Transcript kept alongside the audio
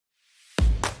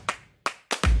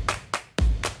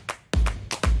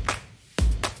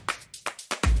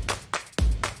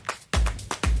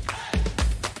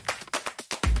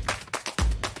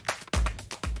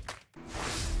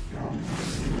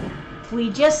We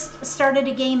just started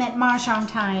a game at Mahjong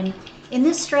time. In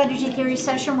this strategy theory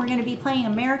session, we're going to be playing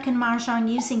American Mahjong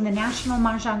using the National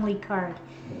Mah Jongg League card.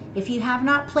 If you have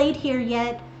not played here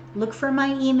yet, look for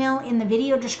my email in the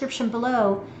video description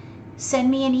below. Send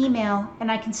me an email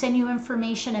and I can send you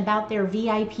information about their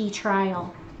VIP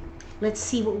trial. Let's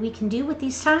see what we can do with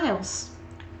these tiles.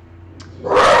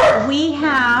 We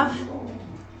have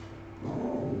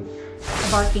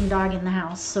a barking dog in the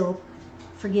house, so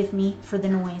forgive me for the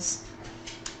noise.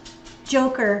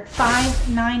 Joker, 5,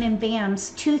 9, and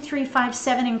bams, 2, 3, 5,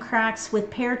 7 in cracks with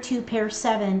pair 2, pair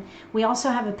 7. We also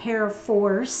have a pair of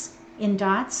 4s in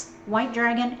dots, white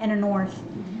dragon, and a north.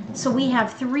 So we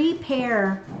have 3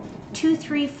 pair, 2,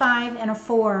 3, 5, and a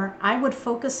 4. I would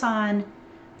focus on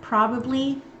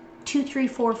probably 2, 3,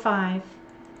 4, 5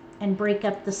 and break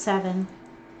up the 7.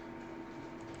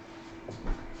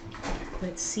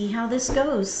 Let's see how this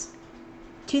goes.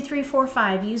 2, 3, 4,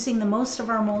 5, using the most of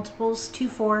our multiples, 2,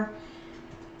 4.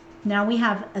 Now we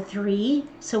have a 3,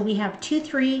 so we have 2,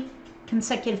 3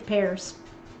 consecutive pairs.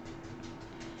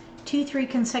 2, 3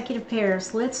 consecutive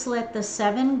pairs. Let's let the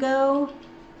 7 go,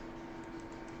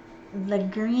 the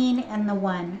green, and the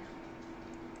 1.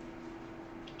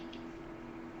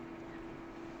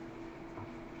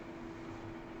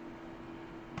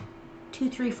 Two,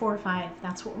 3, 4, 5.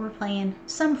 That's what we're playing.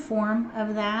 Some form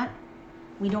of that.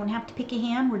 We don't have to pick a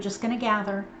hand. We're just going to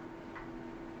gather.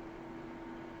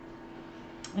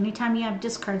 Anytime you have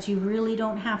discards, you really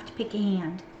don't have to pick a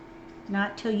hand.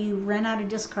 Not till you run out of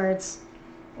discards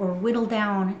or whittle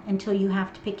down until you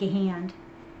have to pick a hand.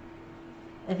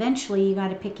 Eventually, you got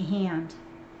to pick a hand.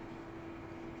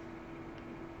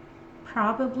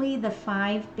 Probably the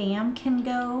 5 bam can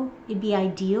go. It'd be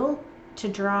ideal to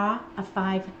draw a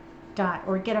 5 dot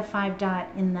or get a 5 dot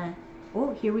in the,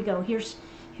 oh, here we go. Here's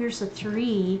a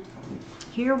 3.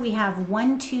 Here we have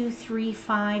 1, 2, 3,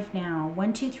 5 now.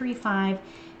 1, 2, 3, 5.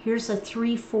 Here's a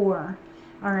 3, 4.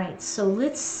 All right, so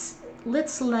let's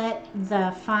let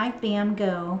the 5 bam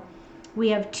go. We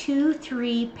have 2,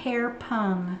 3 pair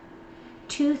pung.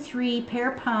 2, 3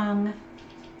 pair pung.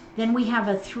 Then we have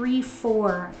a 3,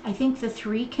 4. I think the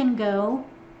 3 can go.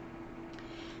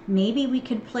 Maybe we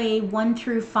could play 1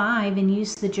 through 5 and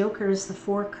use the joker as the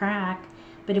 4 crack.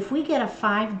 But if we get a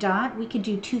 5 dot, we could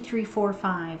do 2, 3, 4,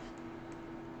 5.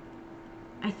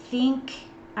 I think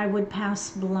I would pass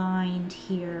blind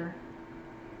here.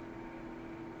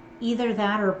 Either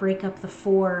that or break up the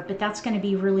 4, but that's going to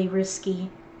be really risky.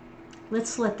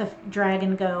 Let's let the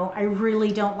dragon go. I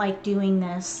really don't like doing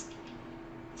this.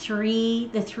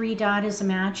 3, the 3 dot is a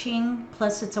matching,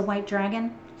 plus it's a white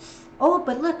dragon. Oh,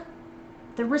 but look,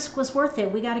 the risk was worth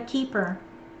it. We got a keeper.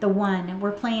 The 1.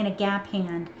 We're playing a gap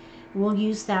hand. We'll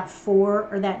use that 4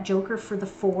 or that joker for the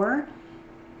 4.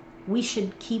 We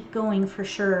should keep going for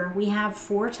sure. We have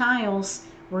 4 tiles.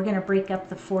 We're going to break up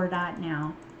the 4 dot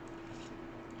now.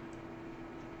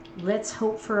 Let's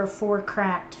hope for a 4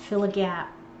 crack to fill a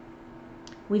gap.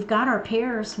 We've got our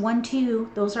pairs, 1,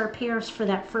 2. Those are pairs for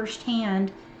that first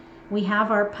hand. We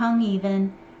have our pung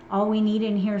even. All we need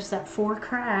in here is that 4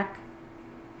 crack.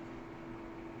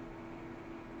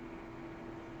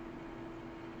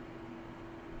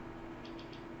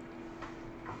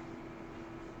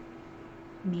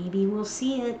 Maybe we'll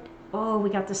see it. Oh, we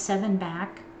got the 7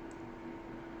 back.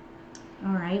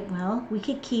 All right, well, we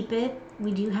could keep it.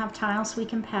 We do have tiles we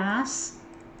can pass.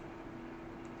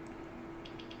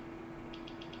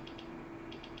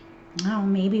 Oh,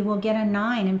 maybe we'll get a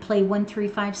 9 and play 1, 3,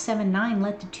 5, 7, 9.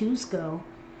 Let the 2s go.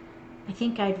 I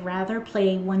think I'd rather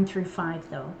play 1 through 5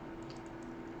 though.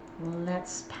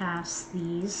 Let's pass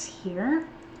these here.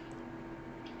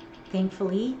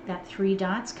 Thankfully, that 3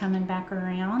 dots coming back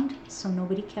around, so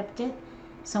nobody kept it.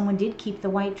 Someone did keep the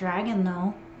white dragon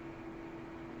though.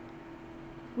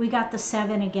 We got the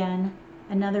 7 again,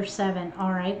 another 7.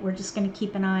 All right, we're just going to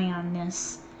keep an eye on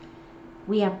this.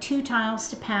 We have 2 tiles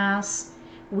to pass.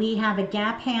 We have a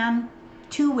gap hand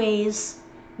 2 ways.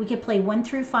 We could play 1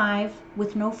 through 5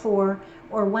 with no 4,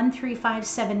 or 1, 3, 5,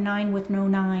 7, 9 with no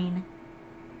 9.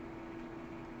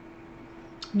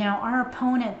 Now our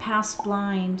opponent passed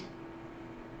blind.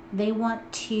 They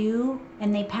want 2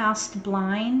 and they passed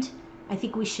blind. I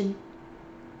think we should,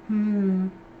 I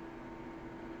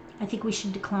think we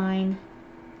should decline.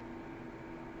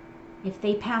 If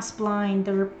they pass blind,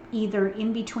 they're either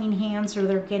in between hands or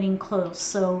they're getting close.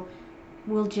 So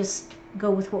we'll just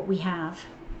go with what we have.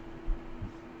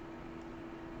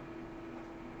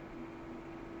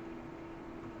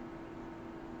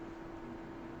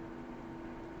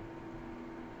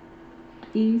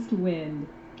 East wind.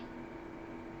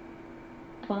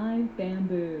 5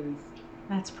 bamboos.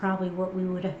 That's probably what we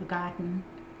would have gotten.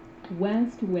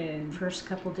 West wind. First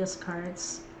couple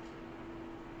discards.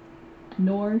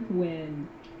 North wind.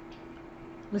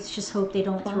 Let's just hope they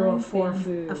don't throw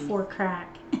a 4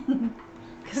 crack.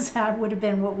 Because that would have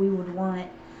been what we would want.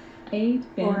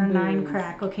 8 bamboos. Or a 9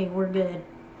 crack. Okay, we're good.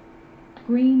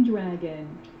 Green dragon.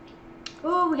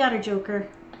 Oh, we got a joker.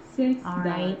 6 All dots.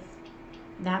 right.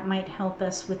 That might help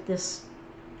us with this.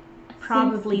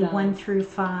 Probably 1 through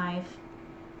 5.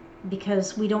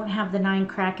 Because we don't have the 9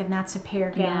 crack, and that's a pair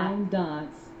gap. 9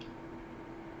 dots.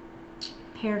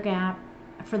 Pair gap.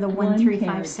 For the 1, 3,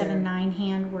 5, 7, 9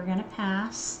 hand, we're going to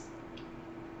pass.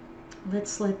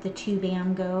 Let's let the 2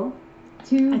 bam go.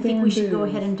 2 I think bamboos. we should go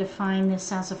ahead and define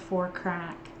this as a 4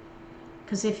 crack.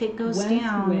 Because if it goes West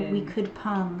down, wind. we could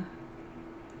pung.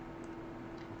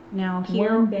 Now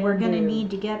here, we're going to need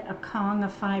to get a Kong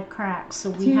of 5 cracks. So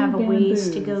we 2 have a ways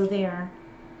bamboos. to go there.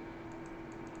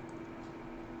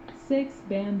 6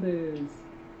 bamboos.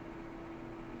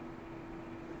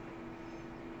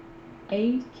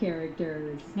 8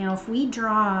 characters. Now if we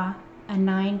draw a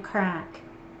 9 crack,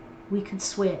 we could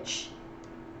switch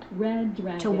Red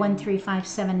dragon. to 1, 3, 5,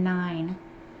 7, 9.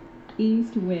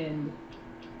 East wind.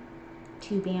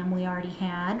 2 bam we already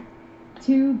had.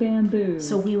 2 bamboos.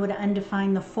 So we would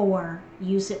undefine the 4,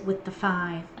 use it with the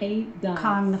 5. 8 dots.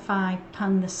 Kong the 5,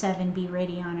 pung the 7, be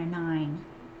ready on a 9.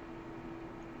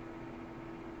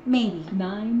 Maybe.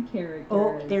 9 characters.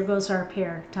 Oh, there goes our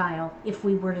pair tile if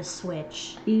we were to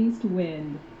switch. East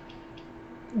wind.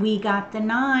 We got the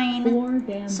 9. 4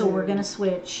 bamboos. So we're going to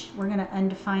switch. We're going to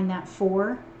undefine that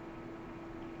 4.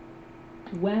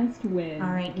 West wind.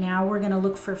 All right, now we're going to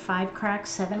look for 5 crack,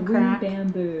 7 3 crack.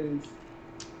 bamboos.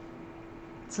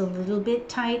 It's a little bit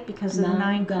tight because of the 9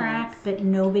 9 dots. crack, but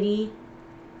nobody.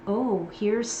 Oh,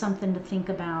 here's something to think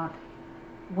about.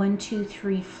 1, 2,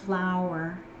 3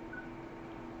 flower.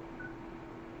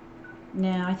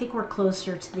 No, I think we're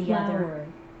closer to the other. Flower.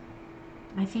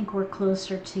 I think we're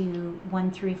closer to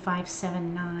 1, 3, 5,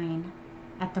 7, 9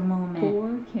 at the moment.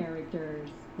 4 characters.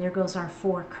 There goes our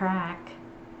 4 crack.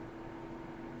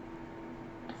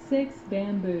 6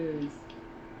 bamboos.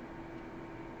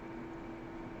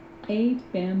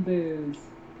 8 bamboos.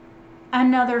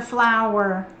 Another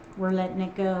flower. We're letting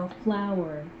it go.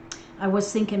 Flower. I was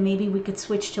thinking maybe we could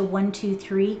switch to 1, 2,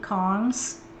 3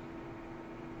 Kongs.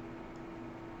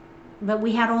 But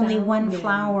we had only South 1 wind.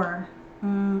 flower.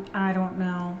 I don't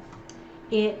know.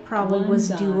 It probably 1 was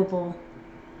dot. doable.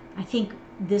 I think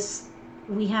this,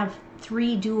 we have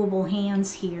 3 doable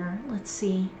hands here. Let's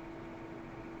see.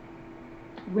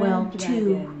 Red Well,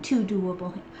 dragon. two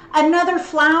doable. Another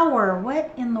flower.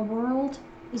 What in the world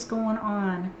is going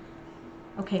on?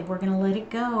 Okay, we're going to let it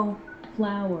go.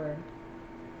 Flower.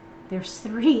 There's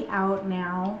 3 out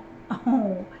now.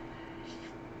 Oh,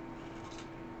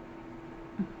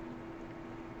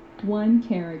 1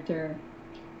 character.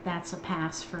 that's a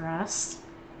pass for us.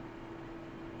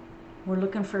 We're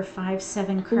looking for 5,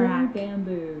 7 4 crack.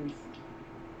 bamboos.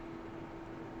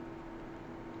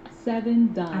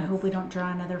 7 dots. I hope we don't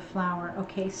draw another flower.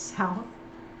 Okay, south.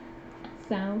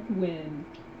 South wind.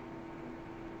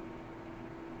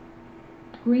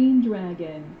 Green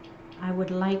dragon. I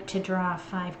would like to draw a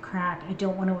 5 crack. I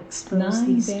don't want to expose 9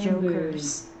 these bamboos.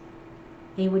 jokers.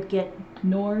 They would get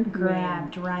North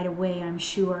grabbed wind. right away, I'm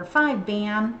sure. 5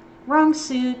 bam. Wrong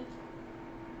suit.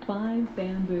 5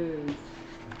 bamboos.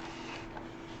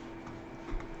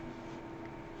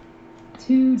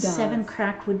 2 dots. 7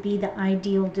 crack would be the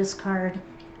ideal discard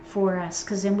for us,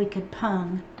 because then we could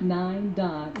pung. 9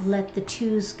 dots. Let the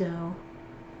 2s go.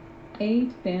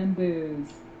 8 bamboos.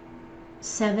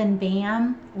 7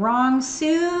 bam. Wrong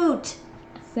suit.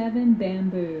 7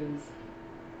 bamboos.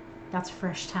 That's a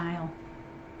fresh tile.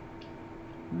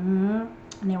 And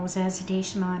there was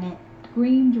hesitation on it.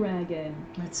 Green dragon.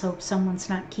 Let's hope someone's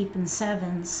not keeping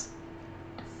 7s.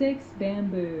 6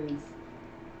 bamboos.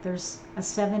 There's a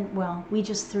 7. Well, we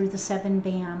just threw the 7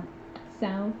 bam.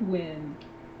 South wind.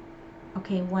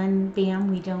 Okay, 1 bam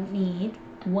we don't need.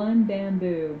 1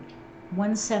 bamboo.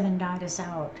 1 7 dot is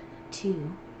out.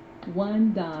 2.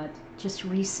 1 dot. Just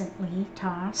recently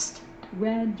tossed.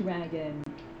 Red dragon.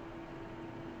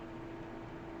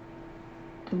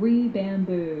 3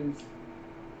 bamboos.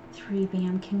 3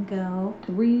 bam can go.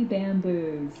 3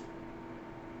 bamboos.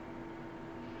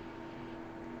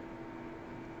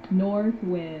 North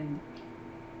wind.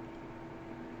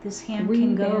 This hand 3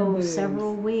 can go bamboos.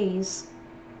 several ways.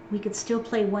 We could still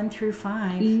play 1 through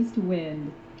 5. East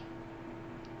wind.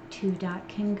 2 dot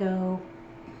can go.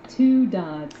 2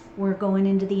 dots. We're going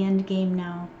into the end game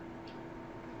now.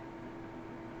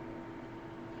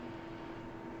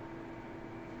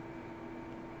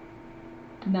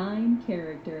 Nine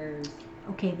characters.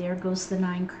 Okay, there goes the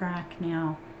 9 crack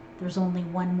now. There's only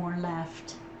one more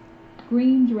left.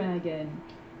 Green dragon.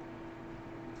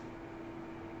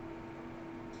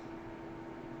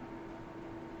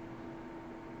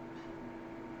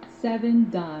 Seven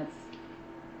dots.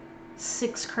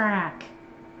 6 crack.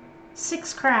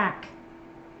 6 crack.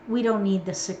 We don't need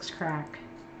the 6 crack.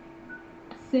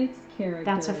 6 characters.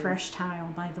 That's a fresh tile,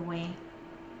 by the way.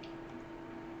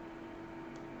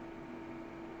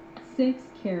 6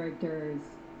 characters.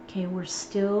 Okay, we're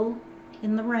still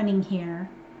in the running here.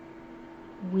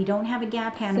 We don't have a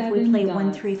gap hand if we 7 play dots.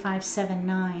 1, 3, 5, 7,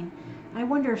 9. I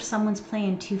wonder if someone's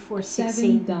playing 2, 4, 6, 7 8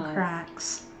 in dots.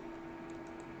 cracks.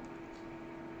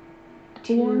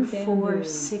 4 2, 4,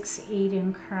 bamboos. 6, 8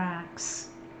 in cracks.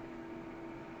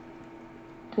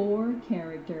 4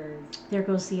 characters. There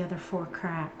goes the other 4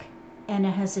 crack. And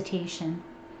a hesitation.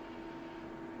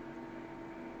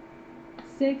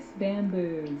 6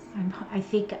 bamboos. I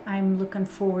think I'm looking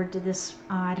forward to this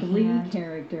odd 3 hand.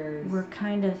 characters.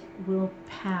 We'll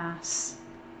pass.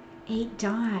 8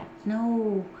 dot.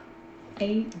 No.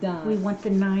 8 dots. We want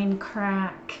the 9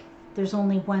 crack. There's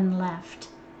only one left.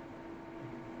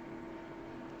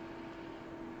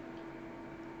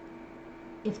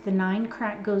 If the 9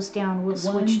 crack goes down, we'll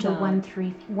 1 switch to dot.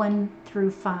 1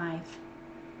 through 5.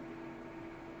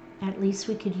 At least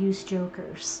we could use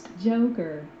jokers.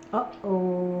 Joker.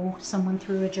 Uh-oh, someone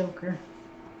threw a joker.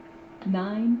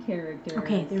 9 characters.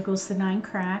 Okay, there goes the 9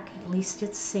 crack. At least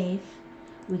it's safe.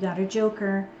 We got a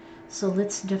joker. So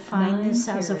let's define 9 this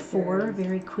as a 4 characters.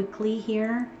 very quickly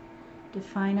here.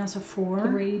 Define as a 4.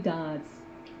 3 dots.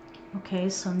 Okay,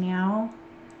 so now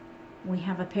we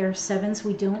have a pair of 7s.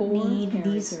 We don't 4 need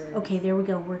these. characters. Okay, there we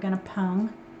go. We're going to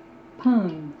pung.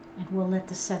 Pung. And we'll let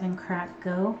the 7 crack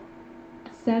go.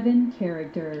 7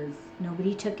 characters.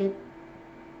 Nobody took it.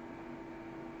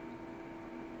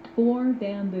 4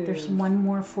 bamboos. There's one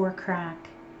more 4 crack.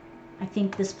 I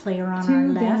think this player on 2 our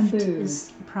left bamboos.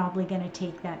 is probably going to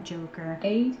take that joker.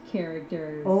 8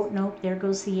 characters. Oh, nope, there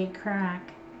goes the 8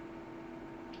 crack.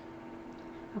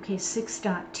 Okay, 6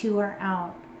 dot, 2 are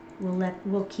out.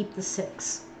 We'll keep the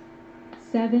 6.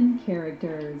 7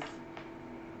 characters.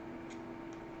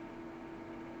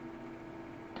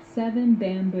 7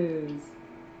 bamboos.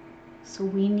 So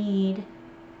we need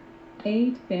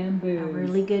 8 bamboos. a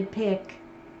really good pick.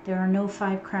 There are no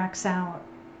 5 cracks out.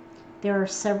 There are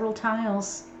several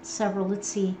tiles. Several, let's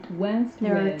see. West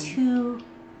There are wind. 2.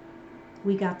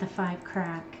 We got the 5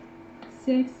 crack.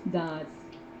 6 dots.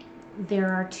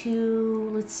 There are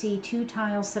 2, let's see, 2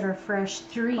 tiles that are fresh.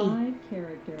 3. 5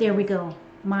 characters. There we go.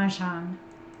 Mahjong.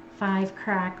 5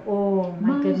 crack. Oh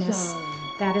my goodness.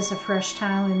 Mahjong. That is a fresh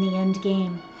tile in the end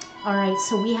game. All right,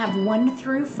 so we have 1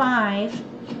 through 5,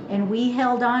 and we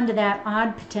held on to that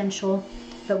odd potential,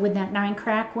 but when that 9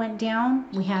 crack went down,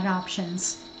 we had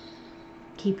options.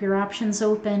 Keep your options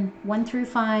open. 1 through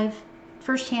 5,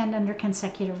 first hand under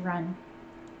consecutive run.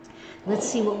 Let's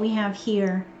see what we have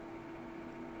here.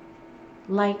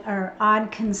 Light or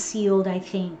odd concealed, I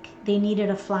think. They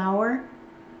needed a flower.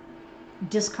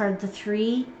 Discard the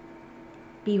 3.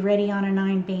 Be ready on a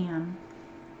 9 bam.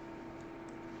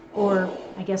 Or,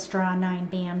 I guess, draw a 9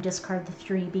 bam, discard the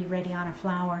 3, be ready on a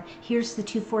flower. Here's the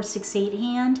 2, 4, 6, 8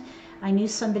 hand. I knew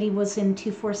somebody was in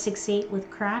 2, 4, 6, 8 with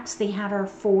cracks. They had our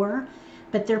 4,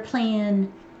 but they're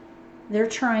trying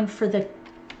for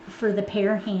the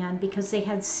pair hand because they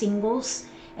had singles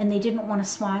and they didn't want to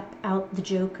swap out the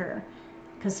joker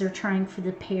because they're trying for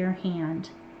the pair hand.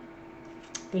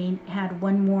 They had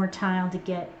one more tile to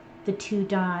get the 2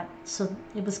 dot, so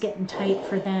it was getting tight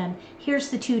for them. Here's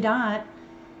the 2 dot.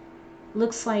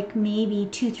 Looks like maybe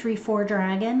 2, 3, 4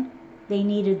 dragon. They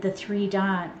needed the 3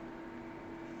 dot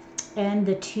and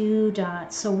the 2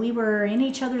 dot. So we were in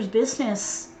each other's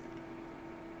business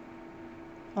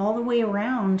all the way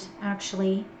around,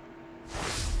 actually.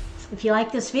 If you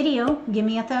like this video, give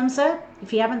me a thumbs up.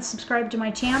 If you haven't subscribed to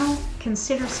my channel,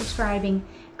 consider subscribing.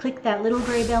 Click that little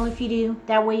gray bell if you do.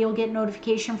 That way you'll get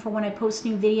notification for when I post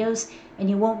new videos and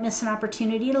you won't miss an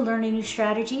opportunity to learn a new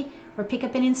strategy or pick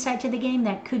up an insight to the game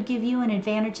that could give you an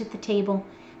advantage at the table.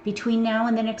 Between now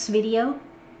and the next video,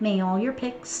 may all your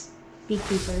picks be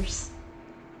keepers.